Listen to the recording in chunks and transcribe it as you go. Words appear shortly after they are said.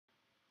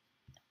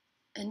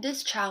In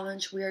this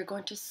challenge, we are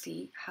going to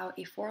see how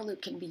a for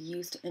loop can be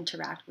used to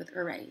interact with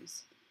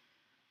arrays.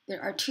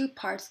 There are two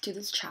parts to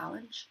this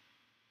challenge.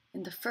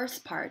 In the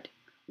first part,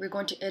 we're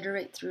going to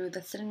iterate through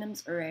the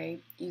synonyms array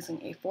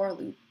using a for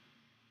loop,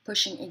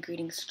 pushing a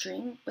greeting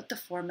string with the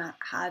format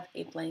have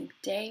a blank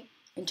day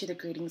into the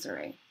greetings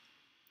array.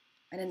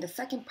 And in the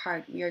second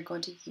part, we are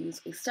going to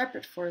use a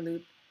separate for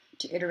loop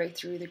to iterate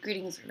through the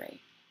greetings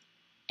array.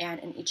 And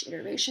in each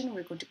iteration,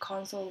 we're going to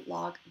console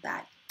log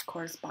that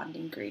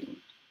corresponding greeting.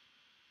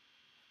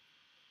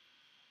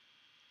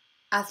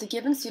 As the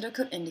given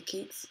pseudocode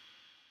indicates,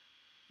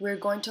 we're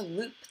going to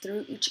loop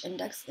through each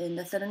index in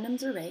the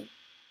synonyms array.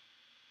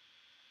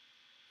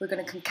 We're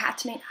going to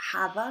concatenate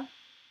have,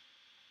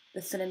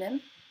 the synonym,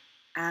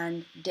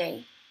 and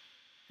day,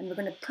 and we're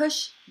going to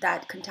push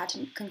that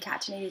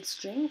concatenated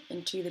string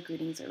into the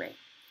greetings array.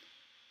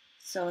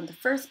 So in the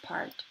first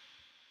part,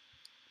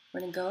 we're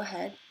going to go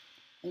ahead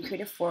and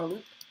create a for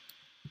loop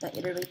that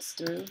iterates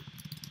through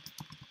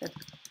the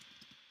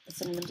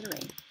synonyms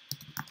array.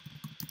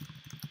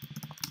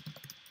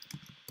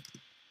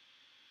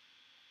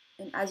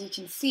 And as you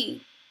can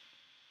see,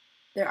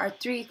 there are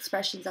three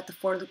expressions that the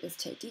for loop is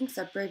taking,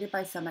 separated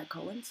by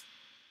semicolons.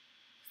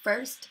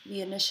 First, we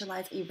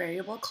initialize a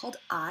variable called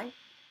I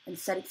and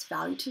set its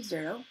value to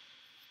 0.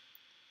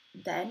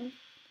 Then,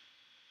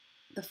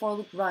 the for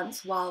loop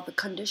runs while the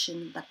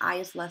condition that I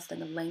is less than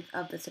the length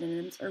of the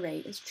synonyms array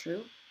is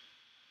true.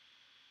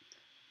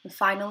 And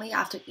finally,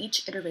 after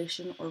each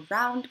iteration or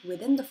round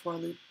within the for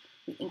loop,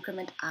 we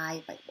increment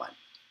I by 1.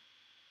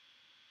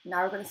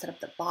 Now we're going to set up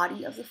the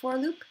body of the for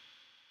loop.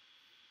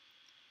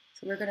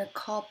 So we're going to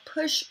call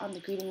push on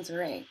the greetings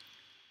array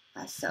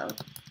as so.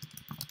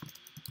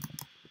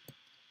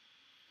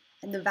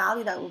 And the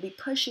value that we'll be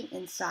pushing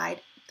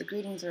inside the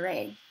greetings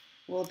array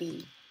will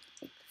be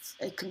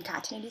a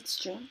concatenated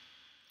string.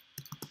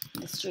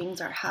 The strings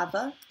are have,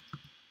 the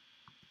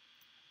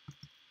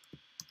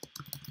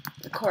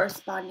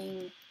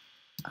corresponding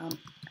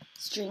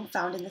string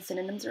found in the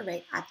synonyms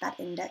array at that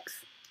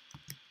index,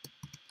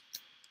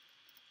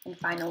 and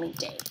finally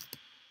day.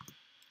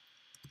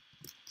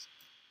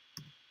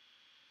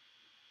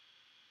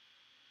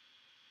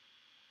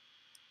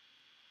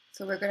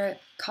 So we're going to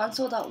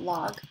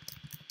console.log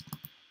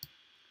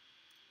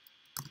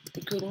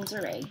the greetings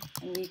array,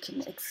 and we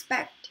can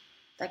expect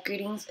that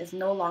greetings is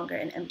no longer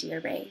an empty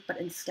array, but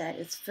instead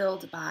is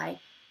filled by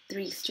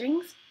 3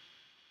 strings.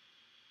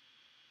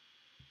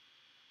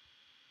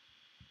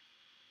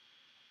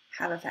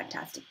 Have a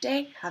fantastic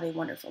day, have a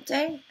wonderful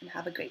day, and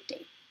have a great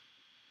day.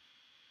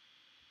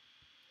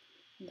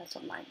 And that's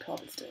what line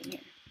 12 is doing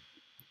here.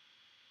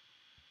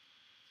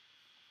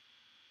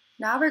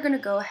 Now we're going to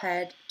go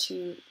ahead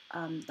to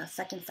the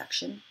second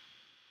section.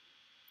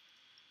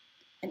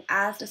 And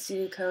as the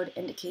pseudocode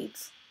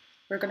indicates,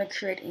 we're going to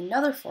create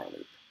another for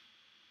loop,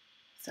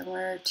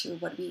 similar to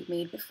what we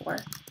made before.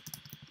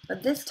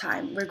 But this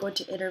time, we're going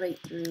to iterate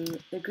through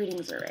the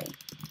greetings array.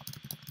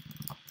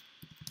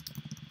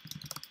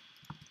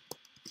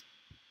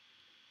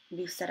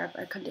 We've set up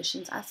our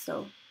conditions as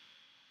so.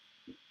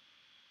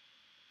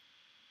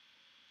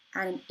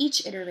 And in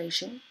each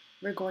iteration,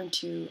 we're going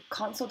to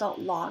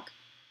console.log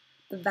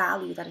the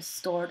value that is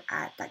stored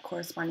at that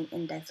corresponding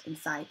index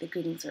inside the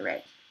greetings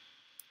array.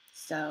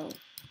 So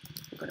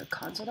we're going to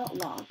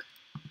console.log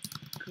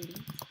greetings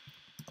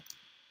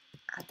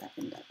at that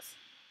index.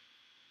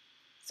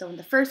 So in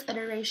the first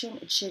iteration,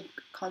 it should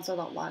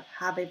console.log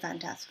have a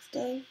fantastic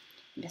day.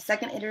 In the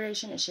second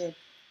iteration, it should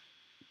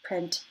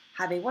print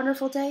have a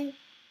wonderful day.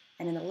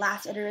 And in the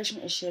last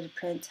iteration, it should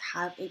print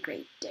have a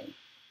great day.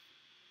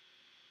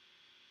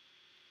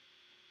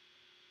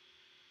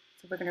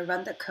 So we're going to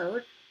run the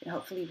code, and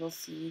hopefully we'll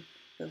see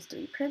those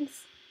 3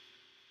 prints.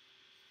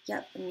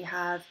 Yep, and we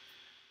have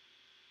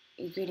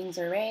a greetings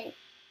array,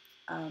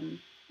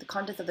 the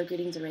contents of the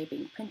greetings array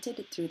being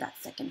printed through that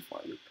second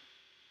for loop.